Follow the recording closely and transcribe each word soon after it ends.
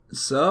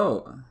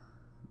So,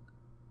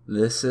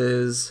 this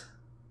is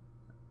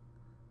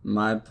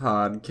my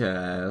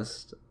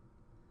podcast.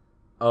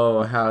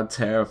 Oh, how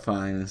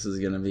terrifying this is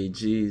gonna be.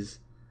 Jeez.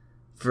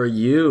 For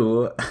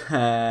you.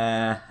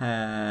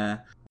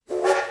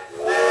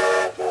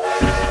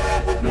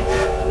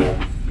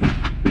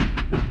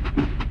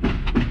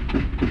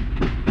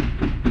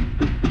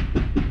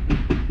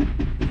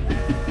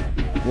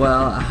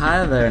 Well,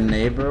 hi there,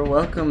 neighbor.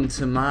 Welcome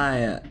to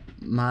my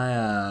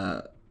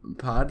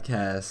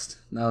podcast.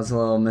 That was a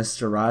little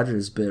Mr.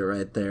 Rogers bit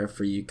right there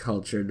for you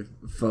cultured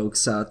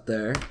folks out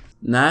there.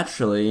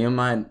 Naturally, you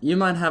might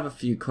have a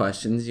few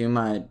questions. You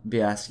might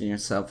be asking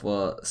yourself,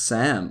 well,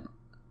 Sam,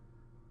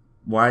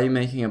 why are you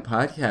making a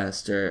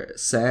podcast? Or,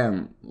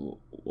 Sam,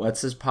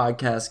 what's this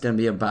podcast going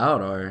to be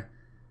about? Or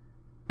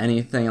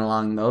anything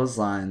along those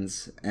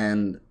lines.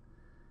 And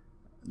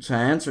to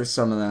answer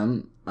some of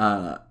them,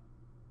 I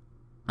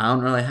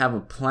don't really have a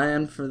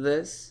plan for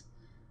this.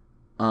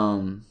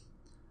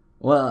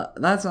 Well,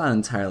 that's not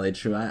entirely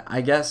true.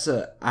 I guess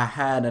I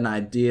had an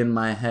idea in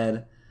my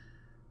head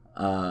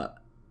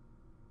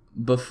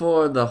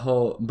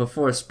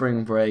before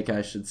spring break,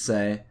 I should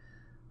say,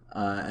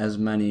 as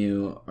many of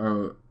you,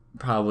 or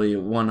probably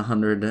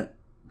 100%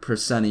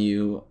 of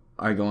you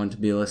are going to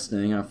be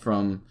listening, are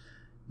from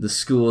the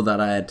school that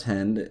I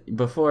attend.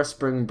 Before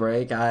spring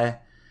break, I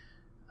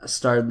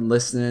started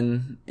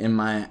listening in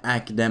my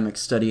academic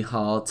study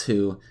hall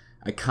to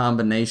a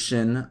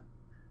combination.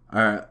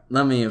 Or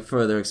let me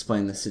further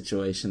explain the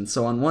situation.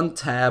 So on one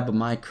tab of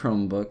my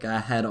Chromebook,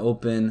 I had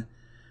open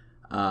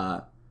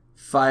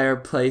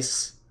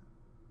fireplace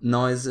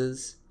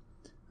noises,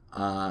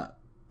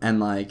 and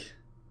like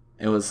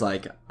it was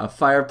like a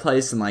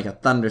fireplace and like a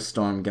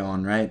thunderstorm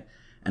going, right?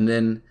 And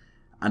then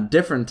a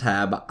different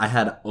tab, I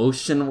had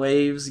ocean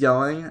waves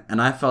going, and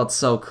I felt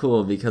so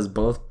cool because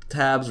both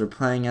tabs were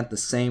playing at the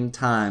same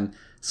time.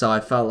 So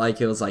I felt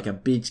like it was like a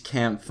beach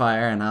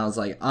campfire, and I was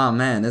like, oh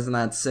man, isn't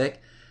that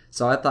sick?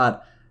 So I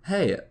thought,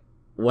 hey,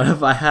 what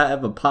if I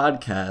have a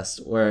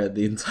podcast where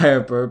the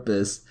entire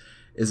purpose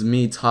is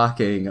me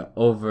talking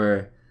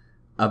over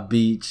a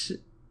beach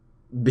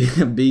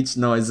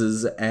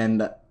noises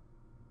and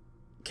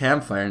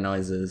campfire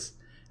noises,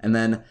 and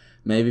then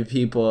maybe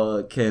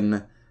people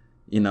can,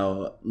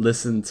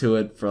 listen to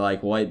it for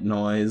like white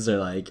noise or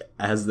like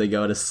as they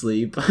go to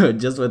sleep,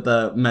 just with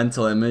the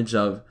mental image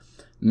of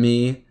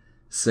me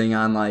sitting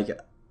on like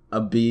a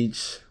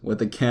beach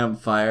with a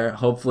campfire,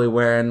 hopefully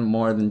wearing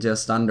more than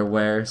just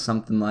underwear,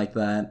 something like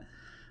that,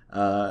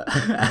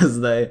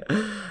 as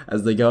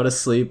they go to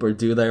sleep or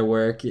do their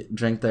work,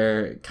 drink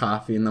their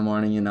coffee in the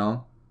morning.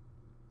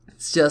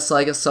 It's just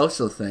like a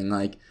social thing.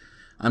 Like,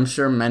 I'm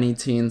sure many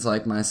teens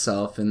like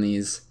myself in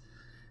these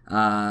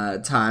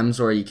times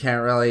where you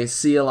can't really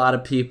see a lot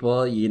of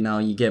people,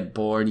 you get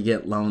bored, you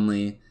get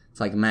lonely. It's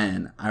like,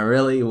 man, I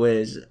really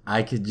wish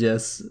I could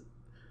just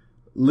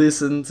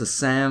listen to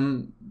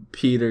Sam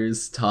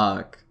Peters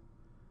talk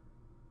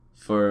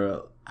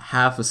for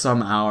half of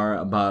some hour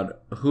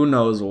about who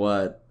knows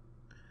what,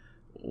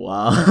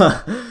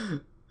 while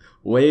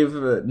wave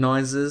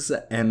noises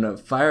and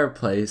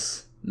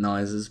fireplace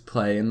noises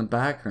play in the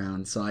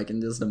background. So I can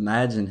just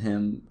imagine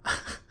him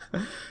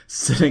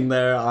sitting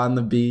there on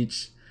the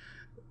beach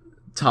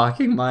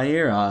talking my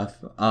ear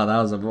off. Oh,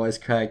 that was a voice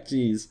crack,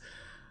 jeez.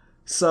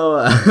 So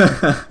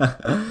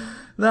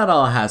that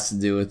all has to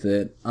do with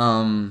it.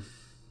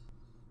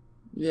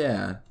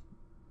 Yeah.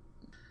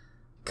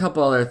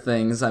 Couple other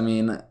things. I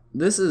mean,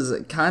 this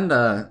is kind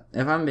of,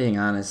 if I'm being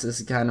honest, this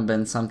has kind of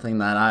been something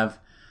that I've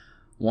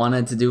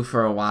wanted to do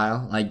for a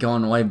while. Like,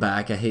 going way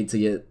back, I hate to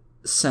get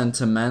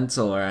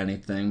sentimental or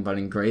anything, but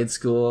in grade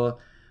school,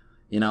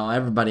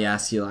 everybody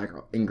asks you, like,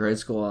 in grade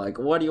school, like,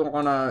 what do you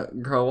want to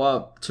grow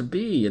up to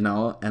be,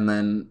 And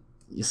then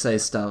you say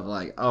stuff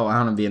like, oh,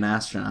 I want to be an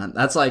astronaut.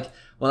 That's like,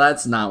 well,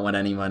 that's not what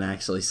anyone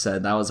actually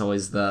said. That was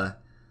always the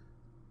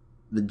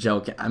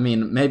joke. I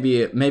mean,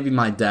 maybe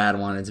my dad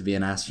wanted to be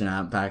an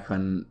astronaut back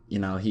when,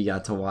 he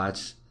got to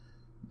watch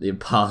the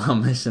Apollo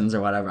missions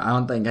or whatever. I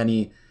don't think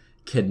any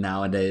kid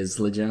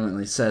nowadays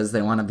legitimately says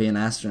they want to be an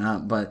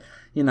astronaut, but,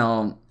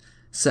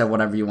 say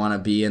whatever you want to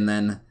be. And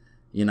then,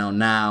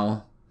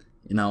 now,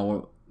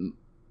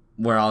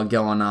 we're all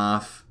going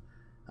off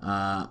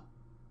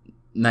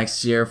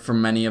next year for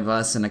many of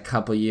us, and a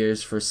couple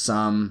years for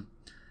some,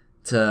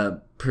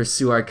 to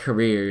pursue our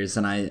careers.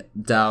 And I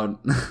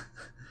doubt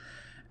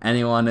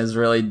anyone is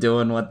really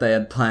doing what they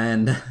had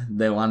planned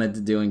they wanted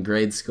to do in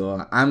grade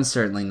school. I'm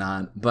certainly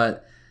not.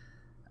 But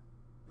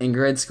in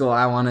grade school,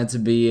 I wanted to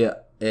be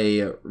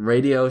a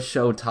radio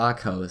show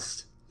talk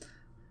host,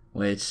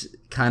 which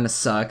kind of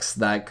sucks.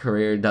 That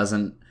career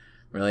doesn't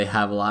really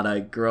have a lot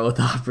of growth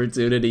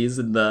opportunities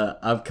in the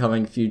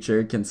upcoming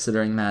future,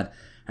 considering that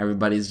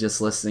everybody's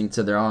just listening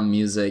to their own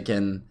music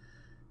and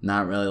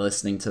not really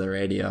listening to the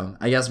radio.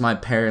 I guess my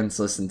parents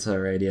listen to the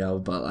radio,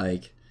 but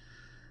like,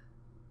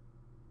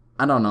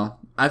 I don't know.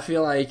 I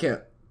feel like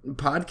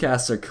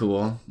podcasts are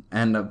cool,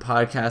 and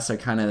podcasts are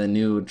kind of the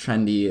new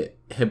trendy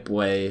hip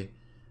way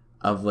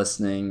of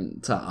listening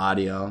to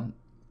audio.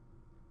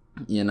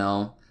 you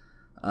know,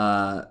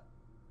 uh,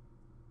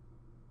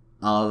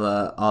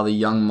 all the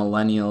young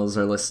millennials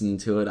are listening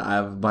to it. I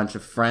have a bunch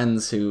of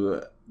friends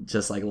who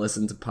just like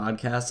listen to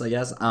podcasts, I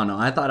guess. I don't know.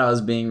 I thought I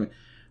was being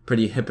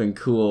pretty hip and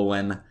cool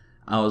when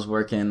I was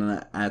working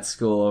at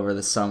school over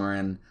the summer,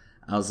 and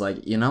I was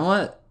like, you know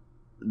what?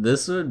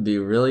 This would be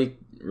really,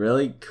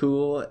 really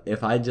cool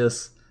if I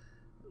just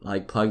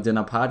like plugged in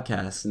a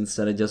podcast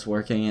instead of just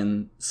working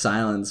in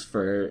silence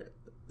for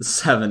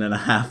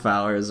 7.5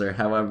 hours or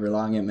however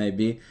long it may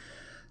be.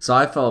 So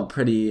I felt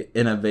pretty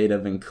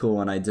innovative and cool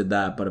when I did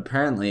that. But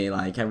apparently,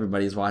 like,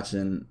 everybody's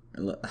listening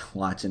to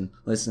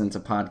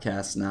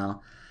podcasts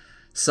now.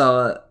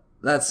 So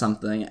that's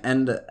something.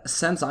 And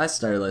since I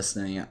started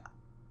listening,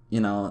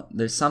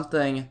 there's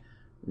something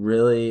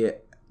really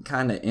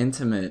kind of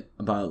intimate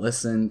about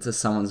listening to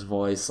someone's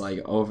voice, like,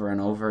 over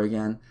and over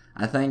again.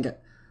 I think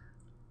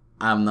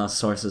I have no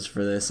sources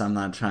for this. I'm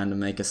not trying to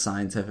make a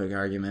scientific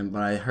argument,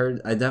 but I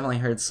definitely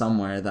heard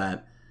somewhere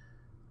that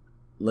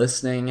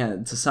listening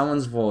to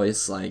someone's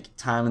voice, like,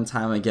 time and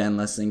time again,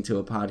 listening to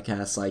a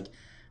podcast, like,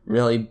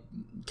 really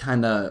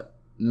kind of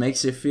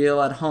makes you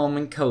feel at home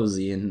and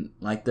cozy and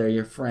like they're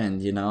your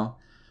friend,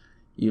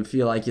 You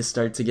feel like you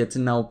start to get to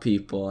know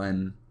people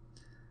and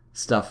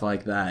stuff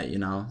like that,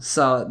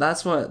 So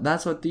that's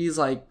what these,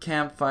 like,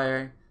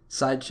 campfire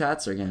side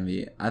chats are gonna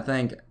be. I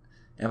think,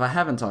 if I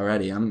haven't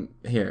already,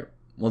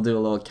 we'll do a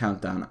little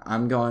countdown.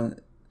 I'm gonna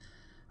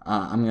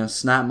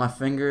snap my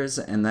fingers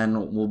and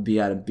then we'll be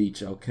at a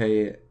beach,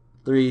 okay?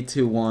 3,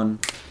 2, 1,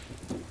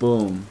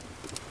 boom.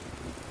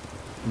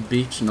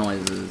 Beach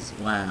noises.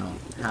 Wow.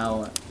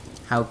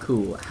 How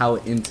cool. How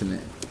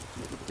intimate.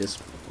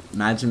 Just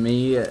imagine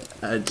me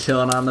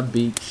chilling on the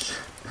beach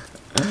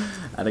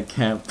at a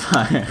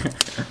campfire.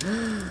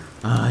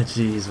 Oh,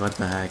 jeez, what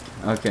the heck.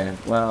 Okay,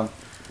 well,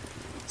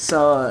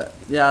 so,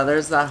 yeah,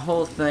 there's that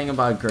whole thing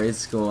about grade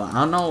school. I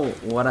don't know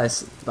what I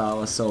thought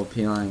was so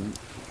appealing,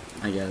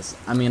 I guess.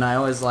 I mean, I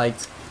always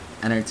liked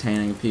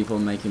entertaining people,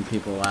 making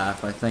people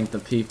laugh. I think the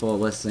people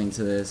listening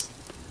to this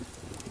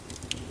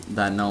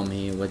that know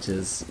me, which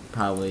is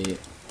probably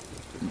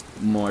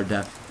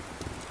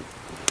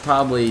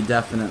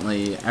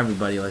definitely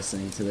everybody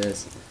listening to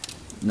this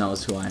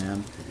knows who I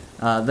am.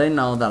 They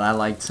know that I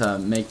like to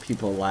make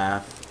people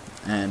laugh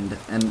and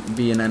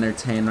be an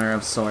entertainer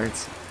of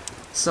sorts.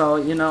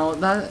 So,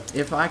 that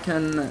if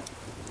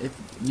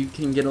you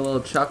can get a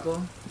little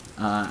chuckle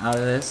out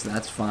of this,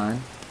 that's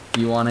fine. If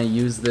you want to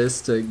use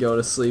this to go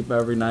to sleep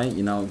every night,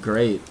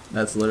 great.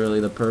 That's literally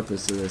the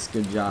purpose of this.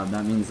 Good job.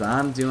 That means that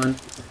I'm doing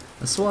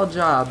a swell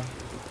job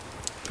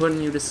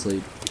putting you to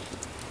sleep,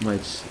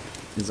 which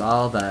is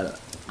all that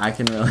I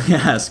can really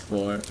ask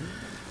for.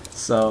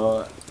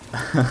 So,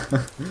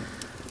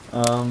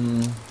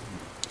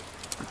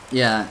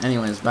 yeah,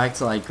 anyways, back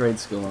to, like, grade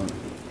school.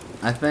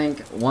 I think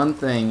one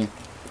thing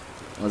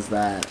was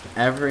that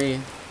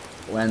every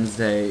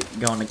Wednesday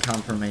going to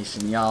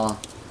confirmation, y'all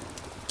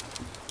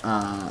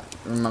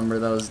remember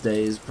those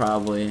days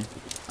probably.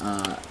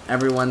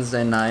 Every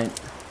Wednesday night,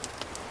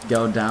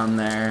 go down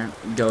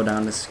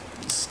to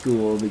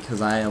school,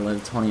 because I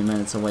live 20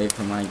 minutes away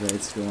from my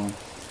grade school,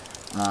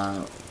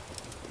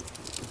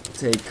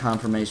 take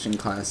confirmation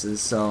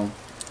classes. So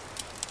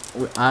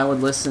I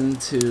would listen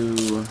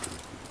to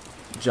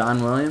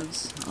John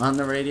Williams on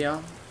the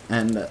radio,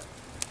 and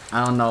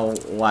I don't know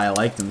why I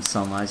liked him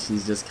so much.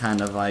 He's just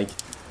kind of like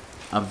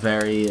a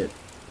very,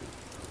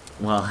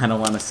 well, I don't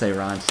want to say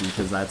raunchy,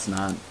 because that's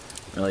not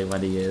really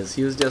what he is.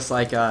 He was just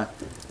like a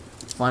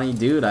funny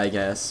dude, I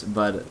guess,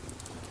 but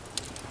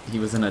he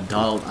was an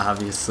adult,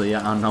 obviously.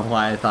 I don't know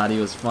why I thought he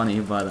was funny,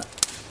 but,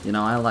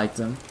 I liked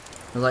him.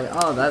 I was like,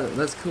 oh,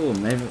 that's cool.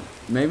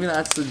 Maybe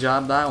that's the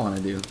job that I want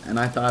to do. And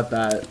I thought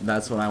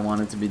that's what I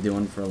wanted to be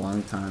doing for a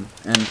long time.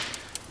 And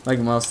like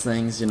most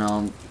things, you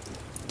don't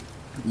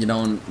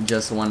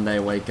just one day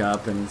wake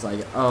up and it's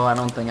like, oh, I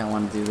don't think I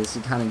want to do this.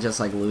 You kind of just,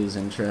 like, lose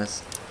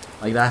interest.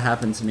 Like, that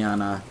happened to me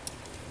on a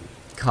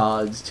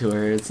college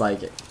tour. It's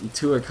like, you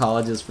tour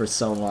colleges for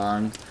so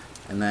long,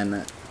 and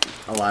then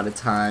a lot of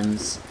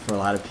times, for a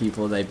lot of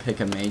people, they pick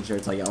a major.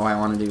 It's like, oh, I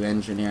want to do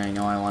engineering,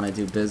 oh, I want to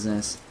do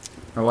business,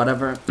 or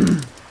whatever.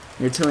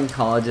 You're touring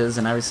colleges,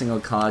 and every single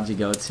college you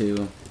go to,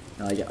 you're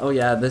like, oh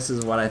yeah, this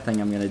is what I think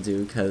I'm going to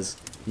do, because,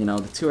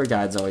 the tour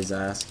guides always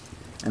ask.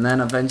 And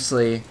then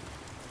eventually,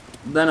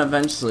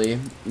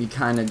 you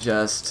kind of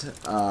just,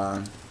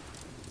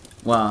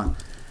 well,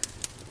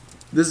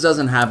 this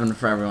doesn't happen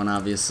for everyone,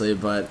 obviously,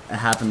 but it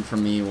happened for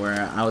me,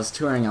 where I was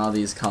touring all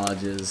these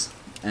colleges,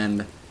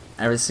 and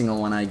every single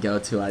one I go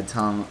to, I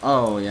tell them,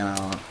 oh,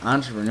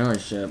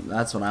 entrepreneurship,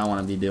 that's what I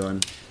want to be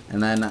doing.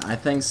 And then I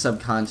think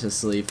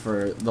subconsciously,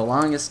 for the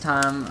longest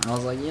time, I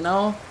was like,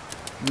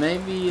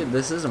 maybe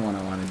this isn't what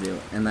I want to do.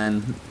 And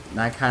then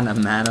that kind of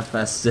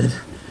manifested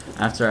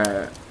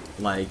after,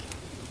 it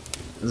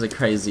was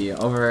crazy.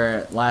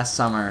 Over last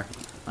summer,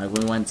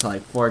 we went to,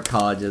 4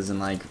 colleges in,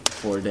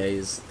 4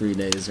 days, 3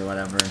 days, or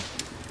whatever.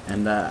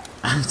 And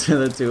after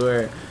the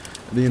tour,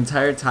 the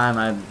entire time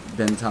I've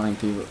been telling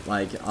people,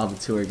 all the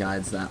tour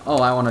guides that,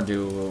 oh, I want to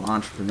do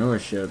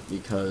entrepreneurship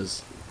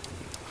because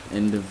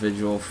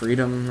individual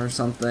freedom or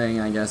something,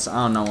 I guess. I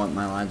don't know what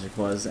my logic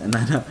was. And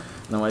then on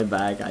the way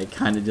back, I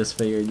kind of just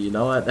figured, you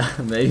know what,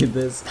 maybe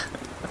this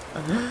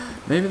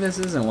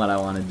isn't what I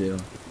want to do.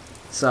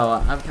 So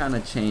I've kind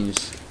of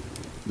changed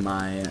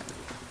my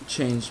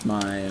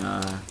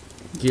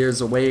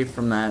gears away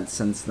from that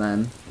since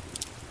then.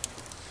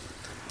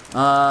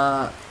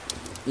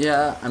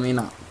 Yeah, I mean,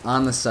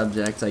 on the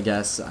subject, I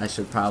guess I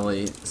should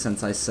probably,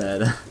 since I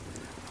said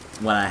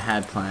what I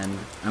had planned,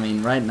 I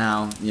mean, right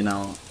now, you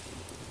know,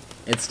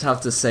 it's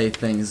tough to say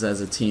things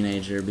as a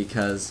teenager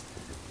because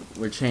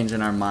we're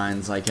changing our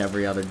minds like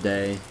every other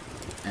day,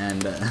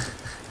 and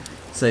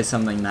say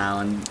something now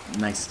and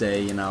next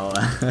day, you know,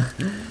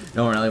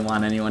 don't really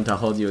want anyone to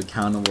hold you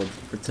accountable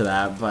to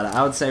that. But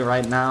I would say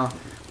right now,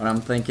 what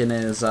I'm thinking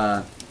is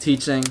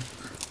teaching.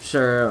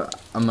 Sure,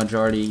 a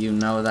majority of you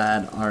know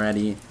that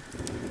already.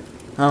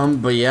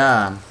 But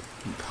yeah,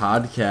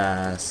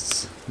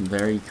 podcasts,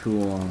 very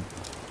cool.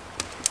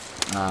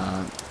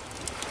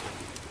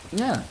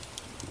 Yeah,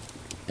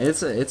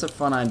 it's a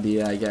fun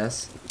idea, I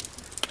guess.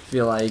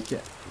 Feel like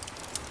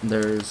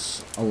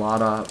there's a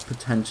lot of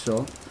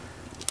potential.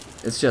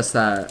 It's just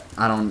that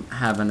I don't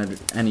have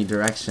any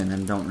direction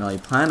and don't really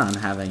plan on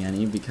having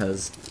any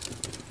because,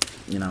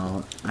 you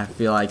know, I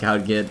feel like I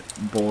would get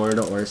bored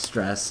or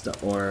stressed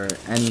or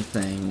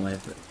anything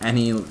with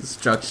any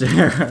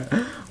structure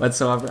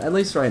whatsoever, at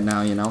least right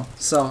now, you know.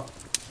 So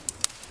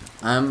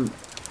I'm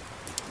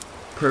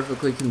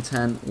perfectly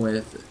content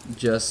with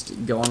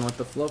just going with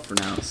the flow for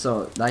now.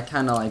 So that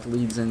kind of like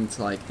leads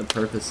into like the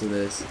purpose of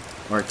this,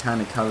 or it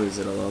kind of covers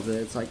it a little bit.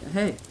 It's like,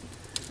 hey,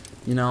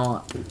 you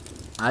know,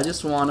 I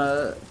just want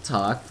to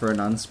talk for an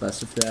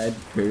unspecified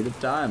period of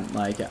time.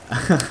 Like,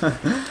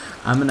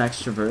 I'm an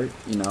extrovert,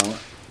 you know,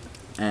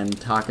 and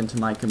talking to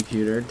my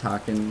computer,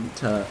 talking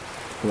to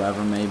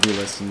whoever may be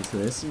listening to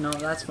this, you know,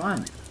 that's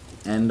fine.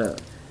 And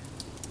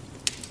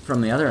from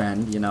the other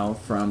end, you know,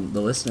 from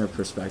the listener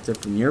perspective,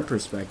 from your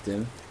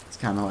perspective, it's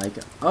kind of like,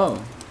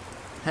 oh,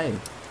 hey,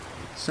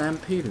 Sam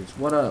Peters,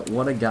 what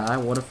a guy,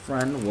 what a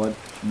friend,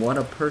 what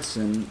a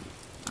person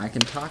I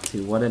can talk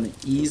to, what an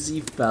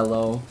easy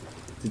fellow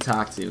to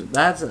talk to.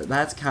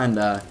 That's kind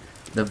of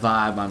the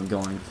vibe I'm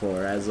going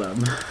for, as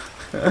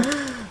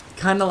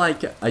kind of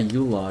like a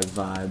U-Log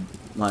vibe.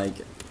 Like,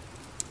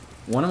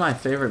 one of my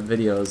favorite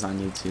videos on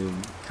YouTube,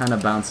 kind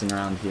of bouncing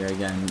around here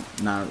again,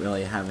 not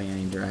really having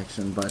any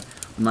direction, but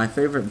my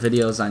favorite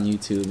videos on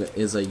YouTube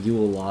is a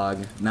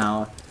U-Log.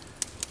 Now,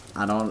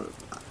 I don't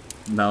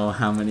know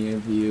how many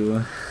of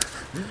you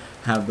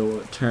have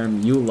the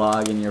term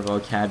U-Log in your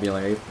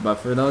vocabulary, but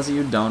for those of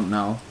you who don't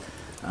know,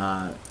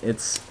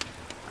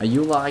 a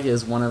U-Log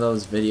is one of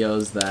those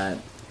videos that,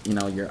 you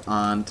know, your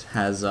aunt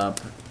has up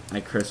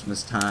at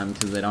Christmas time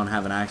because they don't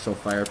have an actual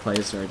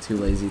fireplace or are too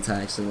lazy to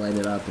actually light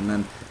it up, and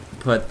then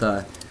put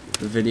the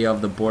video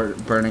of the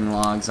burning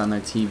logs on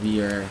their TV,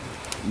 or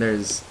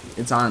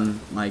it's on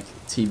like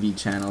TV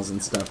channels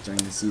and stuff during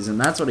the season.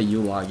 That's what a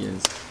U-Log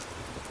is.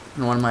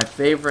 And one of my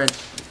favorite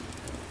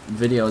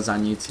videos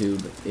on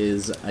YouTube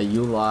is a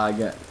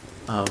U-Log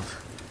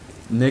of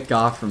Nick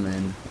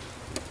Offerman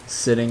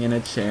sitting in a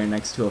chair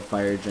next to a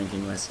fire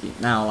drinking whiskey.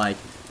 Now, like,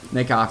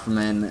 Nick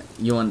Offerman,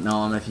 you wouldn't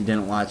know him if you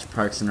didn't watch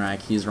Parks and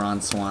Rec. He's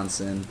Ron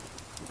Swanson.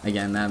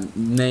 Again, that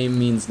name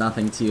means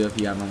nothing to you if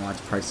you haven't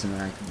watched Parks and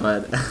Rec,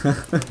 but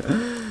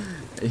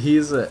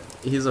he's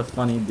a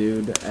funny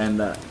dude, and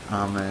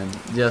oh man,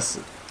 just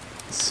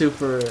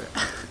super.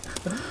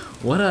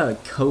 What a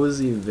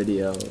cozy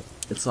video.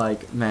 It's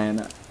like,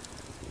 man,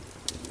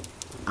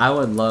 I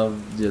would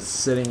love just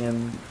sitting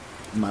in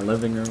my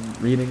living room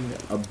reading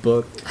a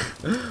book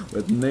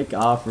with Nick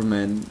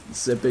Offerman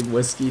sipping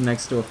whiskey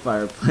next to a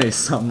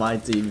fireplace on my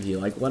TV.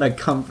 Like, what a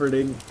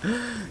comforting,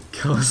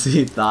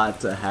 cozy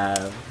thought to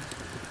have.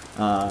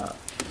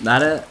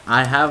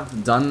 I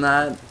have done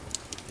that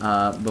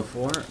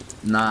before.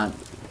 Not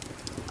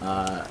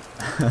I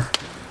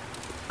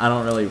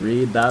don't really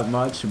read that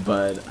much,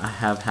 but I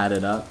have had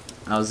it up.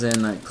 I was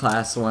in a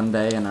class one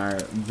day in our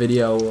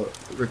video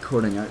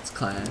recording arts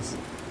class,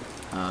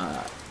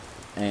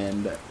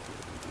 and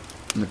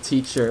the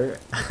teacher,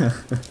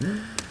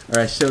 or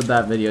I showed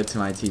that video to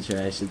my teacher,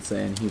 I should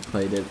say, and he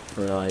played it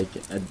for like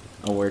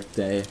a work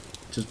day,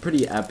 which was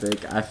pretty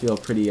epic. I feel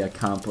pretty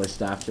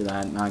accomplished after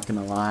that, not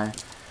gonna lie.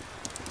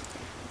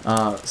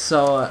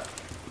 So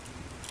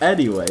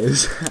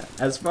anyways,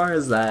 as far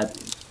as that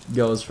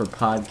goes for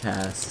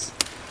podcasts,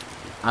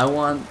 I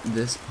want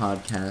this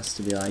podcast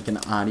to be like an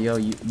audio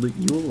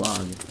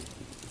U-Log.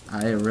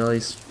 I really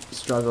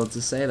struggled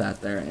to say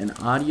that there. An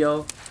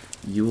audio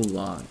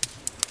U-Log.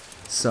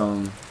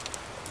 So,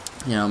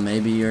 you know,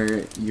 maybe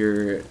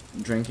you're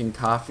drinking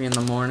coffee in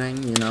the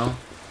morning, you know,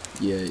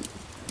 you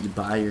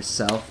buy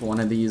yourself one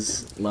of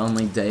these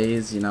lonely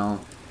days, you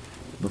know,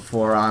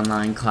 before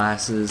online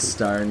classes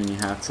start and you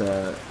have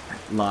to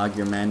log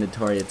your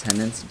mandatory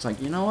attendance. It's like,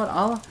 you know what,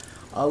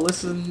 I'll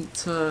listen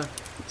to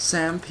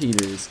Sam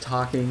Peters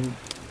talking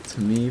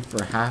to me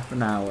for half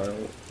an hour.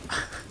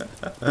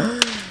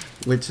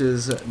 which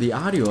is the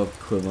audio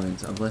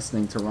equivalent of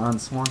listening to Ron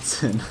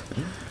Swanson.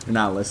 Or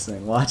not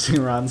listening,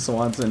 watching Ron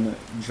Swanson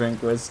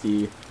drink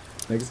whiskey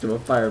next to a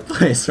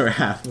fireplace for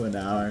half an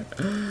hour.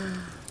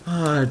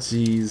 Oh,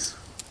 jeez.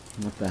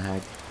 What the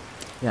heck?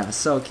 Yeah,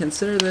 so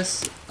consider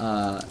this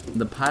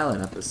the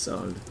pilot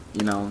episode.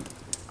 You know,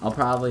 I'll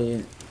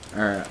probably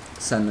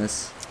send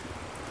this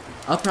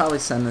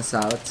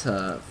out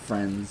to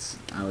friends,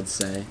 I would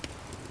say.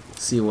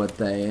 See what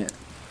they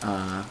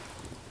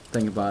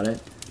think about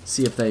it.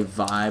 See if they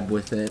vibe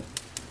with it.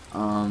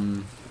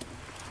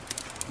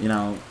 You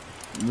know,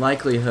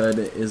 likelihood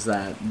is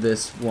that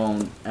this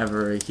won't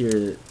ever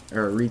hear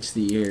or reach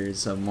the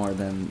ears of more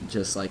than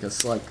just like a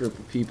select group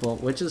of people,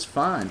 which is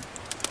fine.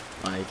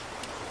 Like,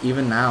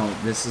 even now,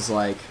 this is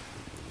like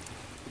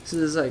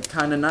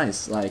kind of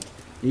nice. Like,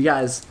 you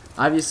guys,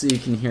 obviously you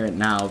can hear it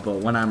now, but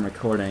when I'm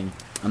recording,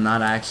 I'm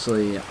not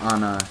actually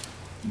on a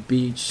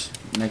beach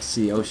next to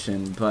the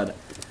ocean, but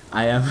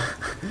I am.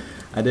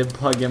 I did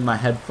plug in my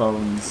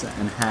headphones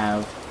and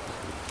have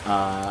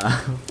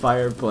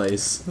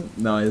fireplace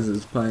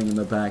noises playing in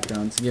the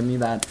background to give me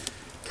that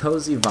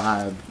cozy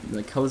vibe,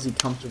 the cozy,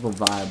 comfortable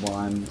vibe while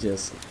I'm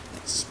just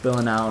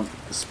spilling out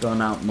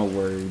my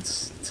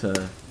words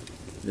to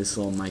this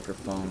little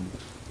microphone.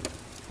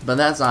 But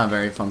that's not a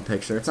very fun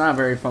picture. It's not a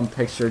very fun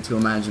picture to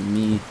imagine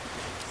me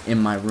in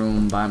my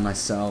room by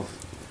myself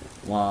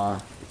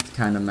while it's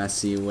kind of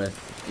messy with,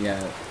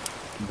 a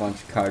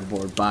bunch of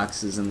cardboard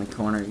boxes in the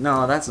corner.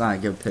 No, that's not a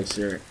good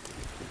picture.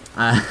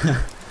 I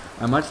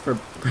much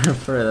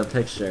prefer the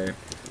picture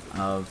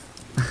of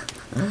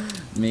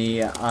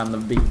me on the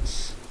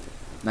beach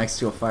next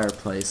to a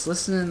fireplace,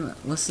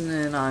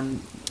 listening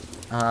on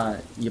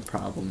your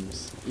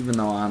problems, even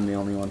though I'm the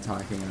only one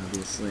talking,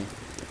 obviously.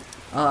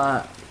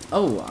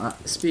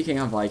 Speaking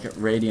of like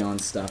radio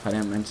and stuff, I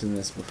didn't mention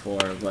this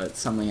before, but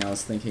something I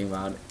was thinking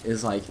about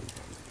is like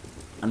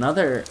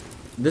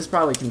this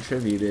probably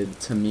contributed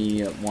to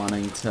me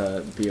wanting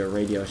to be a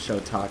radio show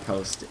talk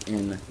host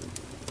in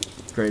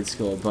grade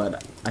school,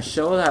 but a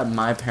show that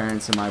my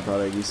parents and my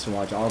brother used to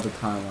watch all the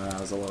time when I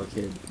was a little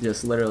kid,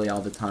 just literally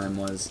all the time,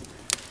 was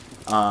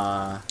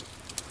it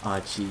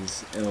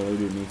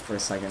eluded me for a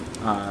second.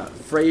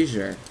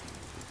 Frasier.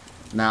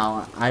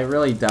 Now, I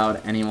really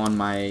doubt anyone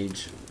my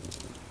age,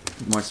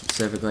 more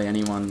specifically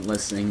anyone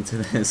listening to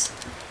this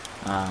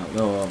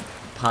little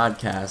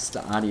podcast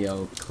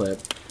audio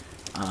clip,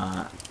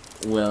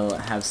 will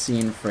have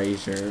seen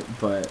Frasier,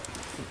 but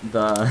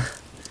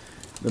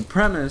the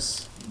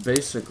premise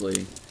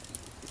basically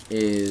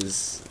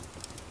is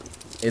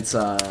it's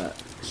a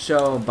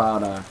show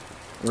about a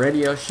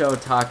radio show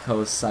talk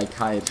host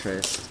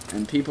psychiatrist,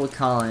 and people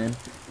call in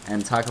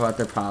and talk about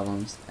their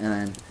problems, and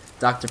then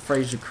Dr.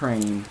 Frasier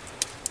Crane,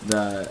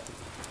 the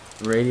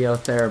radio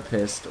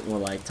therapist, will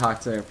like talk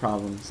to their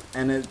problems,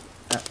 and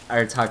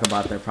or talk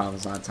about their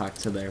problems, not talk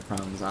to their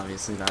problems.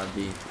 Obviously, that would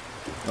be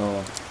a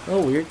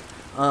little weird.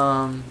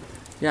 And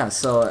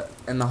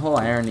the whole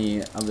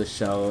irony of the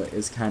show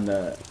is kind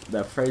of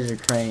that Frasier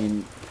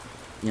Crane,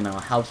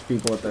 helps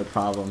people with their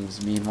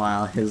problems.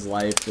 Meanwhile, his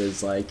life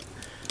is like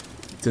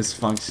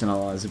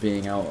dysfunctional as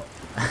being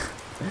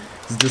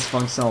his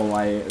dysfunctional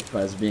life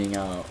as being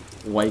a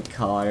white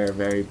collar,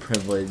 very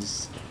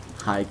privileged,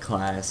 high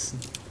class,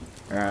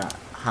 or a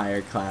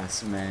higher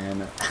class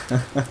man.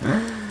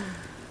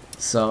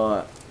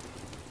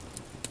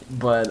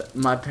 But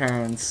my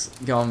parents,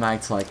 going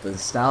back to like the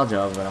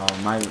nostalgia of it all,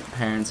 my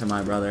parents and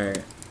my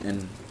brother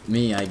and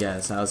me, I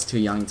guess, I was too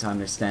young to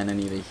understand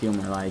any of the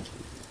humor, like,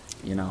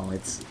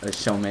 it's a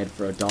show made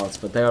for adults,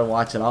 but they would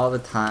watch it all the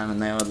time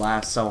and they would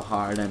laugh so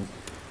hard, and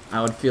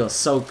I would feel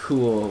so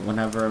cool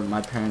whenever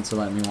my parents would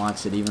let me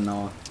watch it, even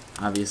though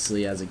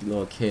obviously as a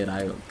little kid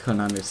I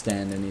couldn't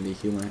understand any of the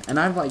humor, and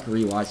I've like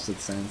rewatched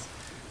it since,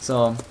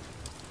 so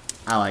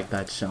I like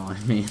that show. I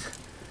mean,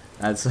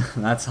 that's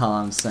all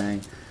I'm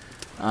saying.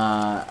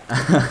 But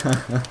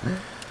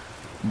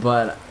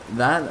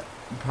that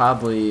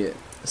probably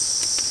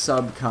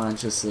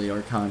subconsciously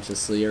or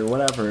consciously or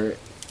whatever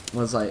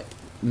was like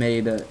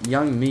made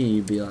young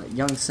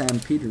Sam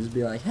Peters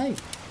be like, hey,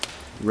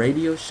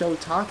 radio show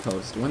talk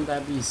host, wouldn't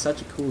that be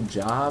such a cool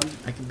job?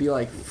 I could be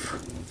like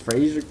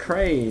Frasier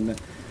Crane,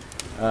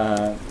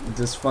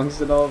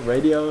 dysfunctional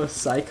radio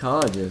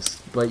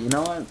psychologist. But you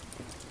know what,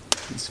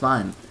 it's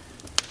fine.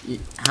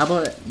 How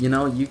about,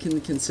 you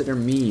can consider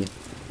me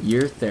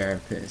your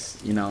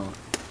therapist.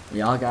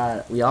 We all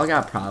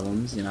got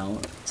problems,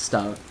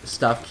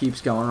 stuff keeps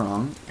going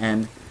wrong,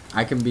 and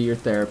I can be your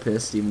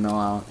therapist, even though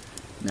I'll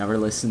never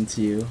listen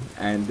to you,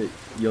 and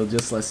you'll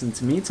just listen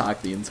to me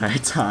talk the entire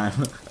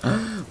time.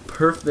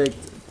 Perfect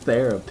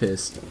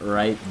therapist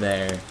right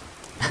there.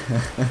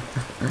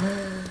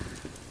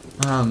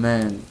 Oh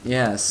man,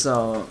 yeah,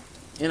 so,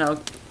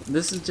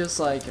 this is just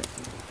like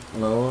a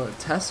little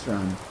test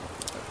run,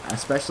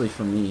 especially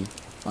for me.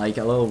 Like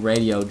a little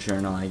radio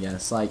journal, I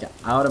guess. Like,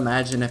 I would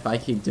imagine if I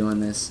keep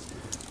doing this,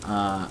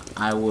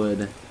 I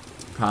would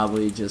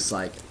probably just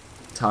like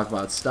talk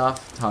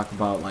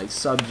about like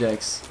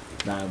subjects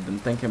that I've been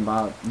thinking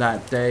about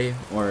that day,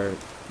 or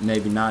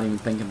maybe not even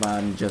think about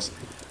it and just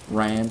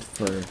rant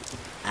for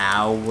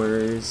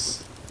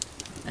hours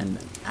and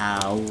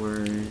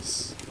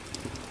hours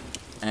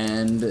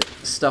and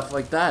stuff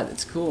like that.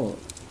 It's cool.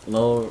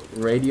 Little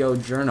radio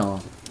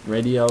journal,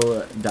 radio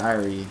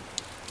diary.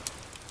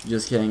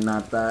 Just kidding,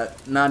 not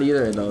that. Not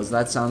either of those.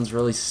 That sounds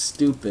really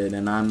stupid,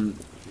 and I'm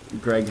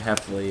Greg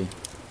Heffley.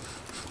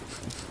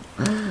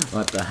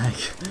 What the heck?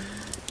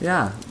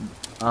 Yeah.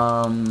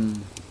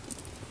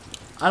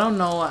 I don't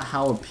know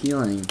how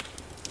appealing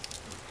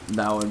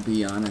that would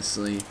be,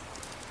 honestly.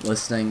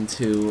 Listening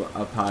to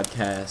a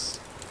podcast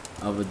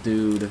of a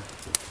dude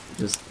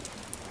just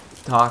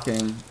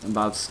talking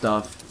about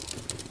stuff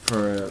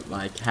for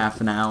like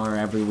half an hour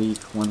every week,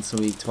 once a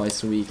week,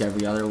 twice a week,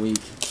 every other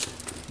week.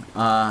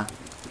 I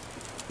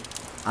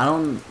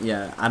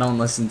don't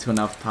listen to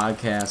enough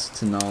podcasts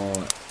to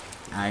know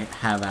I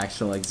have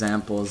actual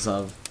examples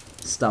of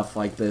stuff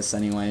like this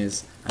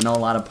anyways. I know a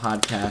lot of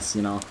podcasts,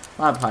 a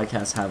lot of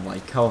podcasts have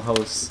like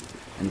co-hosts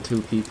and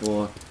two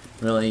people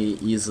really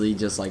easily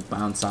just like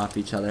bounce off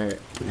each other.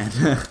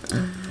 And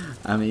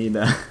I mean,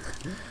 I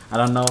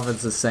don't know if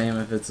it's the same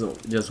if it's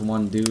just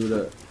one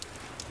dude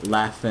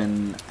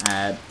laughing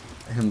at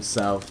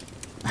himself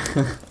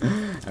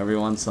every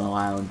once in a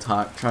while and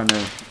trying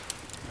to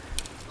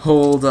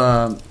hold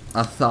a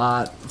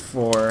thought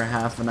for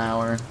half an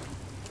hour.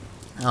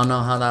 I don't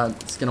know how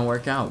that's gonna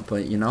work out,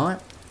 but you know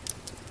what?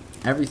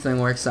 Everything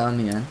works out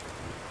in the end,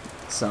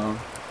 so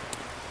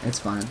it's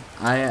fine.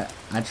 I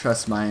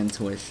trust my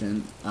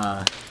intuition.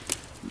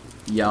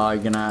 Y'all are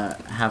gonna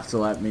have to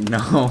let me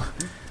know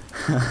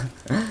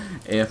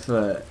if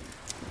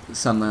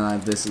something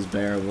like this is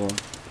bearable.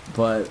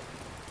 But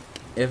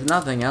if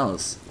nothing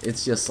else,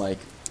 it's just like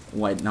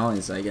white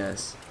noise, I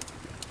guess.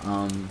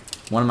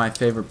 One of my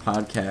favorite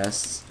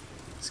podcasts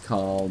is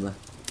called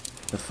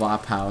The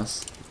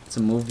Flophouse. It's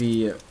a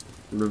movie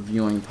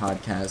reviewing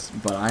podcast,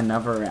 but I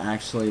never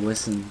actually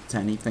listen to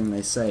anything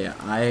they say.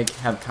 I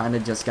have kind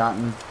of just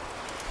gotten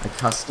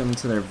accustomed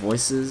to their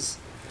voices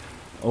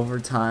over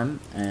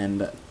time,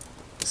 and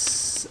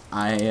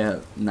I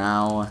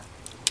now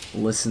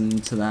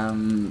listen to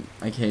them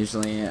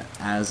occasionally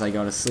as I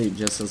go to sleep,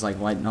 just as like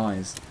white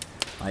noise.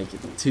 Like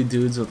two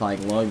dudes with like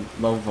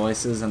low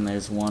voices, and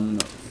there's one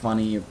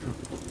funny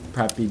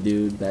preppy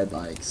dude that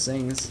like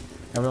sings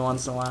every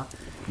once in a while.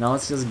 No,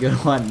 it's just good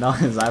white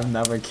noise. I've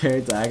never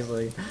cared to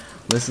actually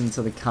listen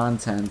to the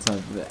content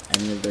of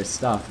any of their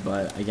stuff,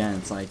 but again,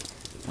 it's like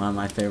one of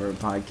my favorite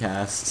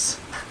podcasts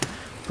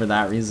for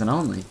that reason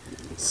only.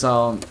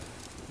 So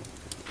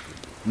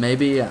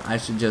maybe I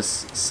should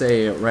just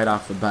say right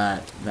off the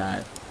bat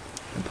that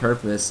the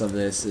purpose of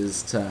this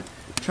is to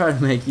try to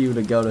make you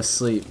to go to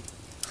sleep.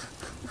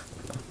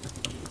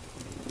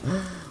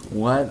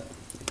 What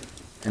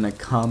an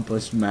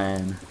accomplished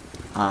man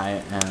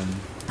I am.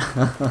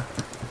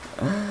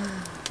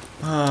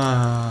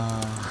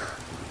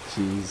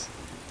 Jeez.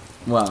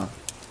 Well,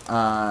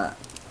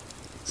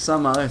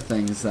 some other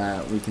things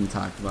that we can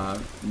talk about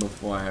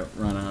before I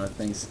run out of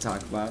things to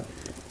talk about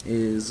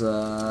is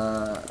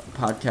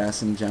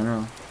podcasts in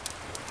general.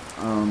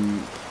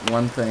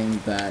 One thing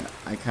that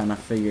I kind of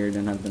figured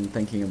and I've been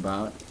thinking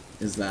about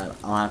is that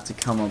I'll have to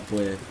come up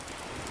with,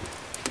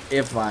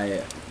 if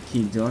I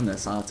keep doing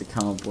this, I'll have to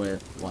come up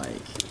with like,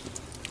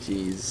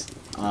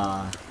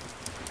 a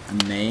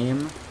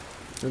name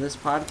for this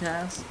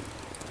podcast,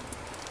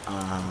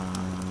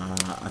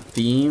 a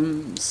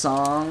theme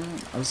song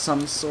of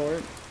some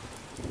sort,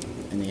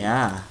 and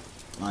yeah,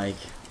 like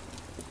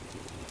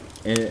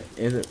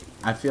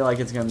I feel like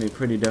it's gonna be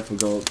pretty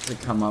difficult to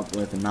come up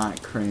with a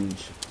not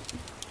cringe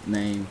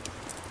name.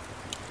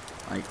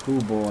 Like,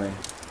 oh boy,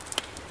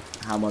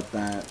 how about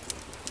that?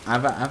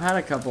 I've had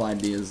a couple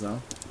ideas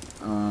though.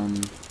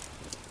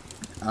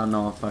 I don't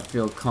know if I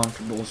feel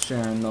comfortable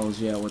sharing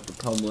those yet with the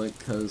public,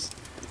 because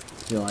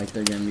I feel like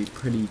they're gonna be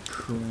pretty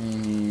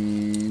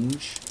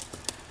cringe.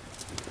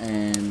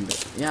 And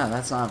yeah,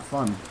 that's not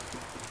fun.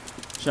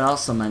 Should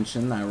also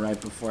mention that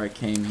right before I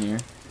came here,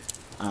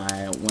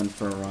 I went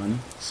for a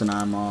run, so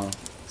now I'm all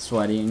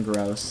sweaty and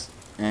gross,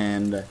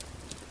 and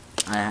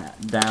I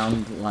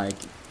downed like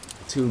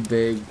 2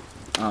 big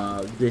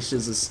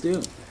dishes of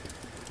stew.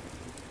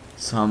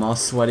 So I'm all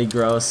sweaty,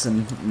 gross,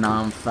 and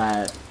now I'm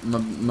fat.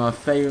 My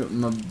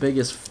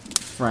biggest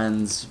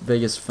friends,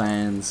 biggest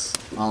fans,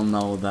 all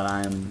know that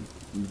I am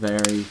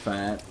very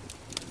fat.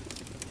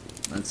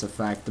 That's a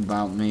fact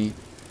about me.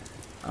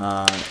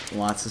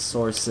 Lots of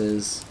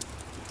sources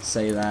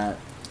say that.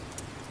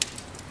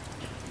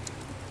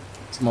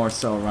 It's more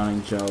so a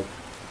running joke.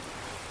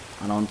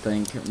 I don't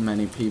think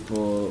many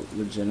people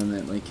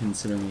legitimately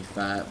consider me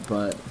fat,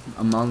 but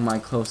among my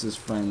closest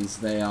friends,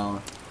 they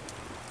all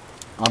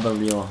the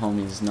real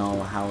homies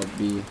know how it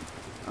be.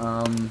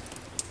 I'm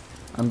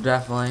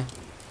definitely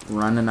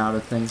running out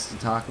of things to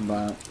talk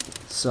about,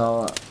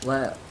 so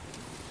let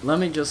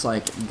me just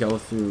like go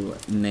through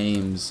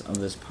names of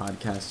this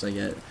podcast. I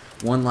get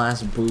one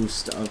last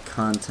boost of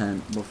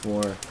content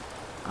before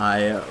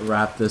I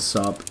wrap this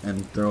up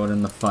and throw it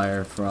in the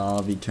fire for all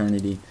of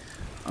eternity.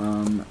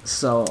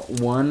 So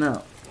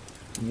one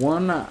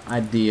one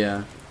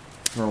idea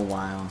for a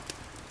while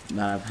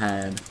that I've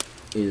had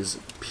is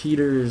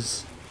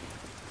Petersburg.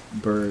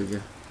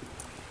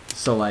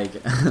 So like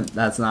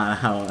that's not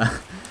how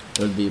it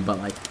would be, but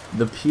like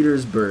the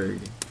Petersburg,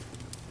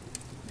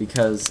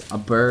 because a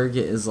burg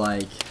is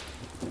like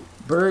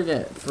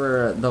burg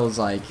for those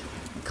like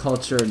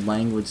cultured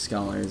language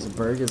scholars. A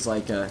burg is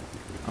like a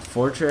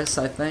fortress,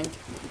 I think,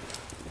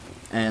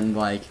 and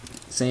like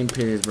St.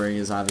 Petersburg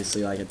is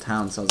obviously like a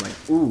town. So I was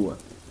like, ooh,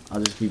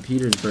 I'll just be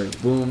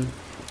Petersburg. Boom,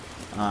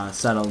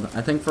 settled.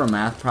 I think for a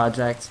math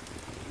project,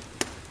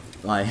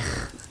 like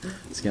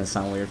it's gonna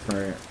sound weird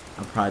for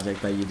a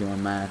project that you do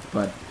in math,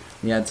 but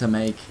we had to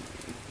make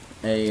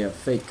a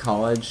fake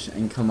college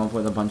and come up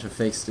with a bunch of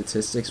fake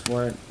statistics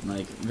for it.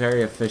 Like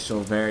very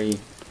official, very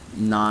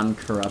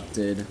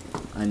non-corrupted,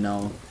 I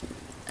know.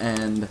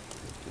 And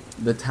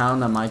the town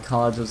that my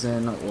college was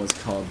in was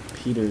called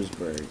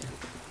Petersburg.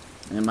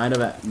 And it might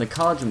have, the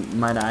college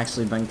might have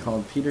actually been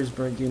called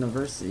Petersburg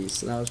University,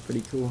 so that was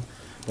pretty cool.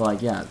 But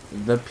like, yeah,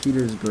 the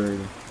Petersburg,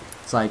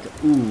 it's like,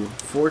 ooh,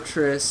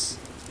 fortress,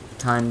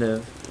 kind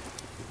of.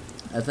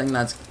 I think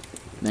that's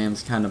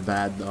name's kind of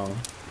bad though,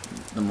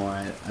 the more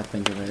I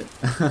think of it.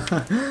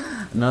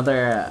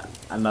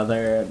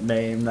 Another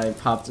name that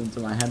popped into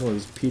my head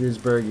was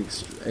Petersburg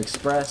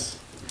Express.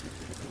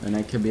 And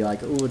it could be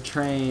like, ooh, a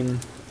train.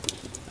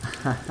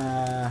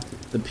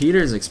 The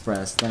Peters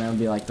Express. Then it would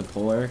be like the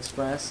Polar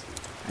Express.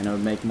 And it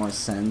would make more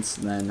sense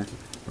than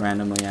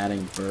randomly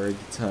adding Berg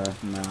to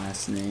my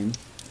last name.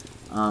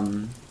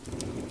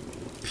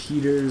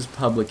 Peters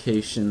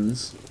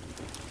Publications.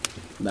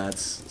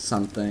 That's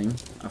something.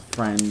 A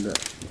friend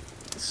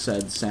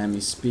said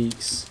Sammy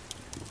Speaks.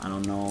 I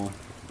don't know.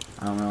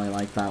 I don't really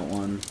like that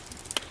one.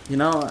 You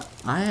know,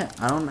 I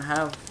don't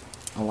have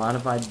a lot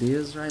of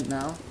ideas right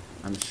now.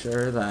 I'm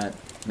sure that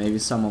maybe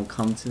some will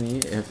come to me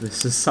if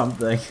this is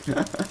something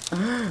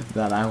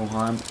that I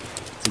want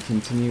to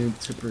continue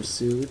to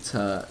pursue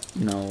to,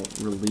 you know,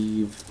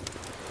 relieve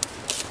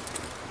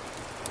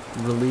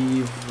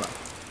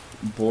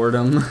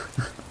boredom,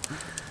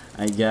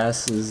 I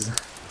guess is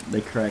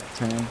the correct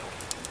term.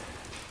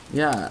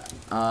 Yeah,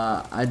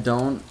 I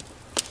don't,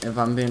 if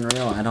I'm being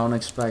real, I don't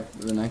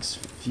expect the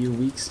next few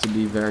weeks to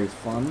be very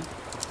fun,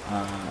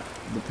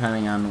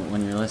 depending on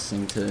when you're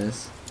listening to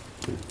this.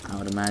 I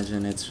would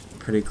imagine it's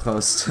pretty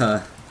close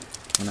to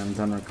when I'm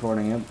done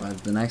recording it,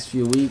 but the next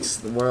few weeks,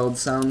 the world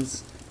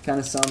kind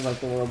of sounds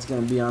like the world's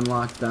going to be on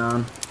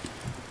lockdown,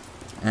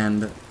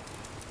 and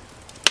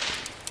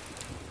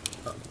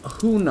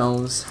who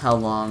knows how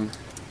long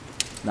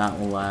that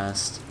will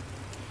last,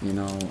 you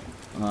know.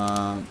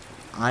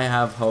 I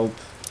have hope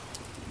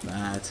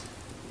that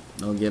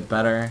it'll get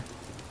better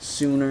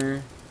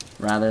sooner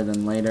rather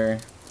than later.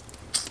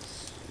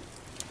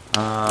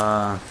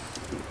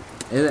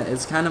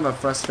 It's kind of a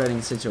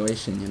frustrating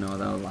situation, you know,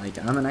 though. Like,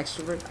 I'm an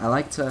extrovert. I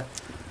like to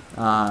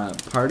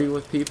party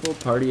with people,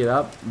 party it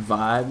up,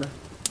 vibe.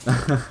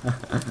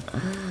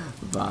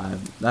 Vibe.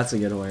 That's a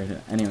good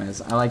word.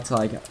 Anyways, I like to,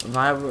 like,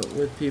 vibe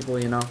with people,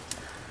 you know.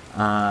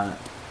 I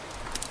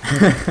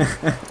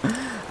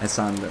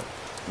sound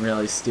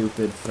really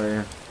stupid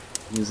for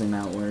using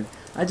that word.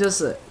 I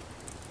just,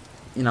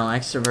 you know,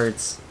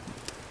 extroverts,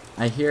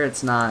 I hear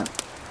it's not,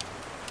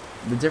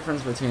 the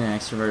difference between an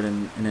extrovert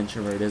and an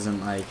introvert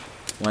isn't, like,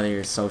 whether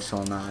you're social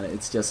or not.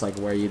 It's just like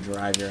where you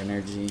derive your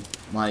energy.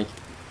 Like,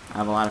 I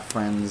have a lot of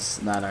friends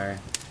that are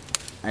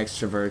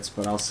extroverts,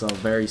 but also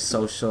very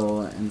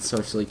social and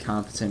socially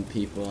competent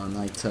people and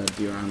like to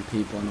be around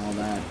people and all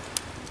that.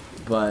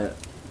 But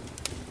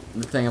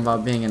the thing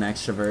about being an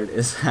extrovert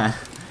is that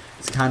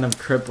it's kind of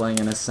crippling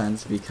in a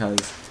sense,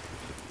 because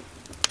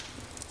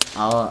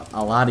a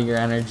lot of your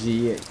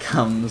energy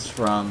comes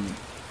from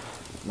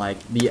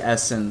like the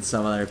essence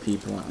of other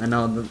people. I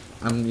know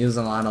I'm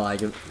using a lot of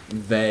like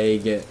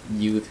vague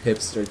youth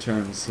hipster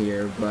terms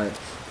here, but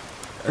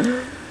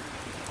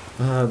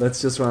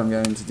that's just what I'm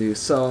going to do.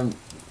 So,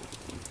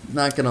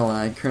 not gonna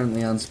lie,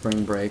 currently on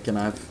spring break, and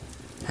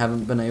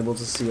haven't been able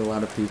to see a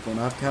lot of people,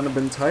 and I've kind of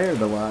been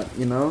tired a lot,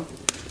 you know?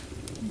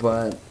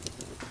 But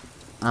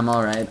I'm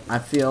alright. I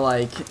feel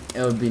like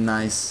it would be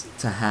nice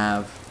to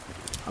have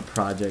a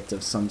project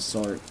of some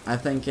sort. I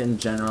think in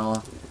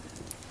general,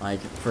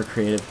 like, for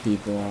creative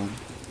people,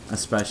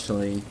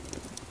 especially,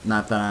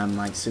 not that I'm,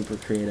 like, super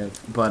creative,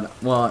 but,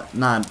 well,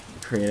 not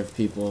creative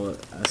people,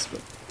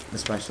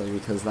 especially,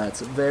 because that's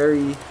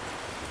very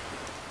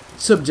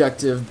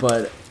subjective,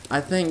 but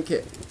I think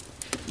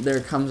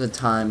there comes a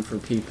time for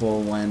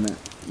people when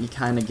you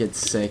kind of get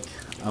sick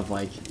of,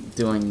 like,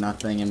 doing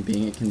nothing and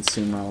being a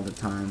consumer all the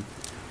time.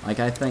 Like,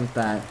 I think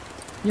that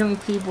young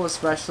people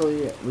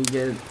especially, we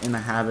get in the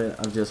habit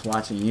of just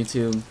watching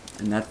YouTube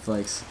and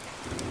Netflix,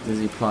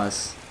 Disney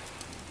Plus,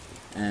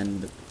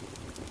 and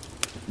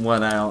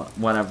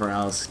whatever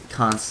else,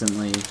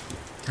 constantly,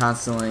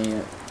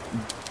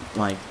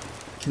 like,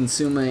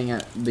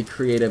 consuming the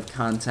creative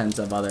content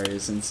of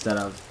others instead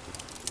of,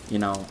 you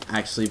know,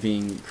 actually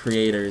being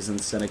creators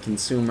instead of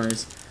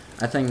consumers.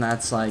 I think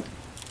that's, like,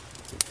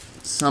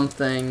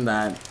 something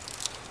that,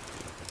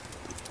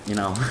 you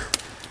know,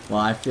 well,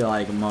 I feel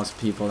like most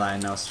people that I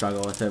know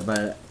struggle with it,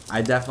 but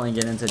I definitely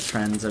get into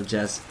trends of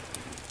just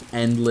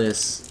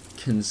endless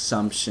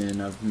consumption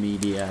of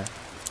media,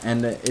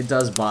 and it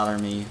does bother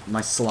me.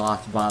 My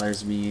sloth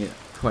bothers me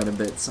quite a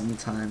bit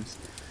sometimes,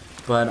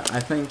 but I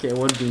think it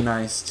would be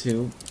nice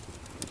to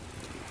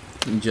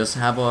just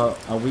have a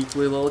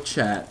weekly little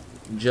chat,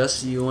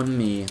 just you and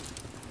me,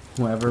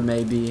 whoever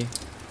may be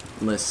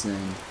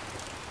listening.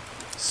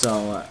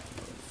 So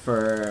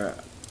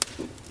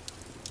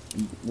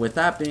with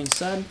that being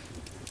said,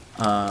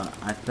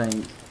 I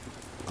think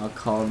I'll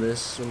call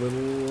this a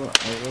little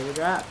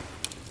wrap.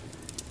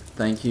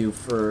 Thank you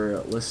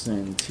for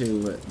listening to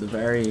the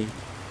very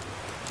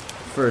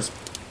first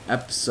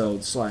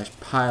episode /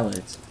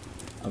 pilot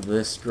of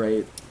this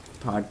great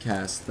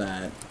podcast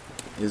that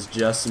is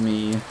just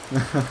me,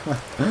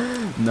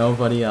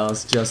 nobody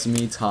else, just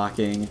me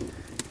talking,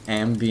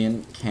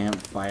 ambient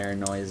campfire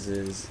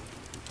noises,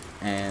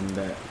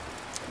 and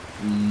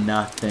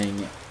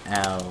nothing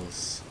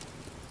else.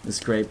 This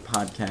great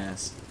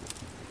podcast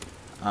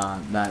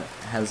that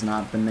has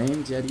not been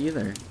named yet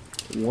either.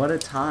 What a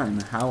time.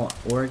 How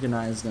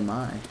organized am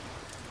I?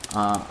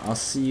 I'll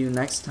see you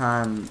next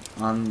time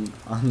on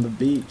the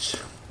beach.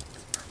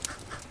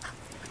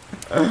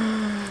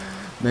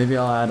 Maybe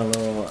I'll add a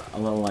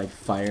little like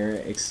fire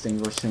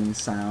extinguishing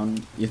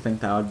sound. You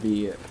think that would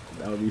be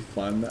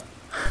fun?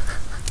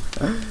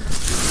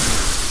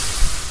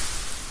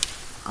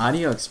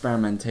 Audio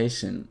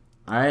experimentation.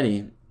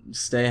 Alrighty,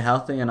 stay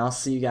healthy and I'll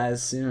see you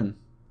guys soon.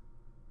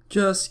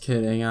 Just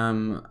kidding,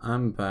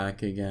 I'm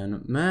back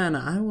again. Man,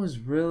 I'm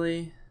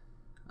really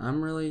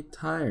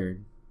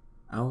tired.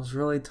 I was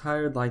really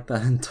tired like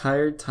that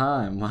entire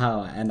time.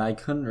 Wow, and I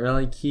couldn't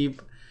really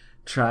keep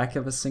track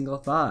of a single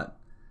thought.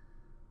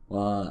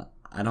 Well,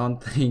 I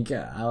don't think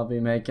I'll be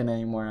making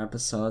any more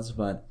episodes,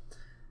 but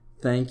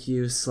thank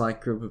you,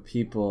 select group of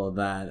people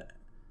that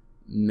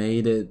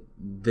made it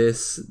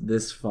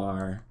this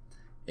far.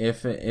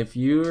 If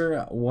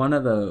you're one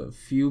of the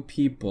few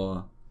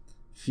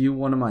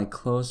one of my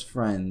close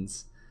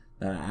friends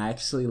that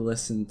actually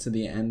listened to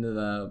the end of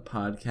the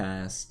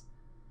podcast,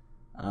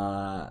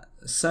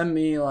 send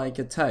me like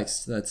a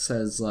text that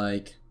says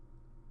like,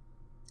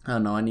 I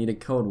don't know, I need a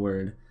code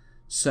word,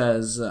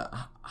 says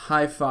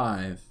high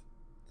five.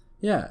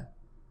 Yeah.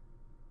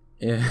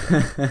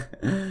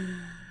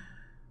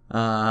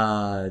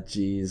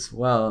 Jeez.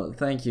 Well,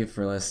 thank you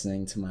for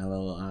listening to my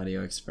little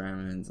audio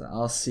experiment.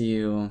 I'll see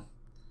you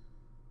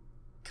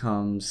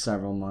come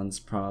several months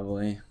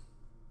probably.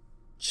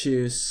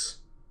 Tschüss.